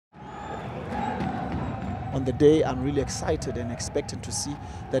on the day, I'm really excited and expecting to see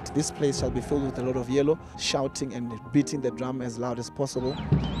that this place shall be filled with a lot of yellow, shouting and beating the drum as loud as possible.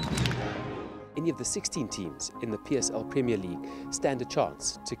 Any of the 16 teams in the PSL Premier League stand a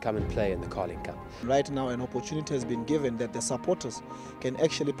chance to come and play in the Carling Cup. Right now an opportunity has been given that the supporters can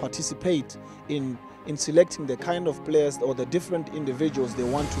actually participate in selecting the kind of players or the different individuals they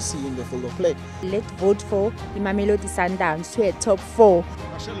want to see in the field of play. Let's vote for the Mamelodi Sundowns to a top 4.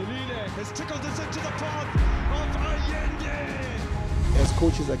 Has tickled us into the path of Allende. As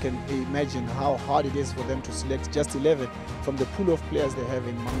coaches, I can imagine how hard it is for them to select just 11 from the pool of players they have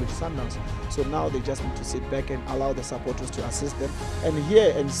in Mamelodi Sundowns. So now they just need to sit back and allow the supporters to assist them and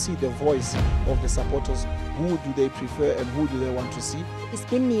hear and see the voice of the supporters. Who do they prefer and who do they want to see? It's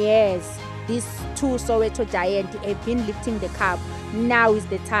been years. These two Soweto Giants have been lifting the cup. Now is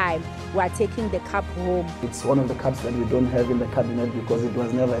the time. We are taking the cup home. It's one of the cups that we don't have in the cabinet because it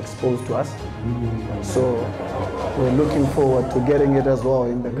was never exposed to us. So we're looking forward to getting it as well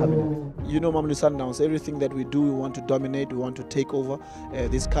in the cabinet. You know, Mamelodi Sundowns, everything that we do, we want to dominate, we want to take over.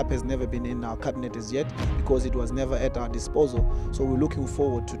 This cup has never been in our cabinet as yet because it was never at our disposal. So we're looking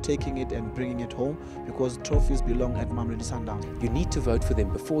forward to taking it and bringing it home because trophies belong at Mamelodi Sundowns. You need to vote for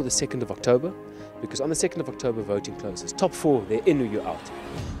them before the 2nd of October because on the 2nd of October voting closes. Top 4, they're in or you're out.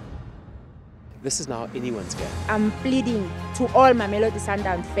 This is now anyone's game. I'm pleading to all Mamelodi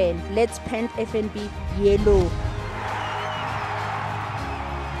Sundowns fans, let's paint FNB yellow.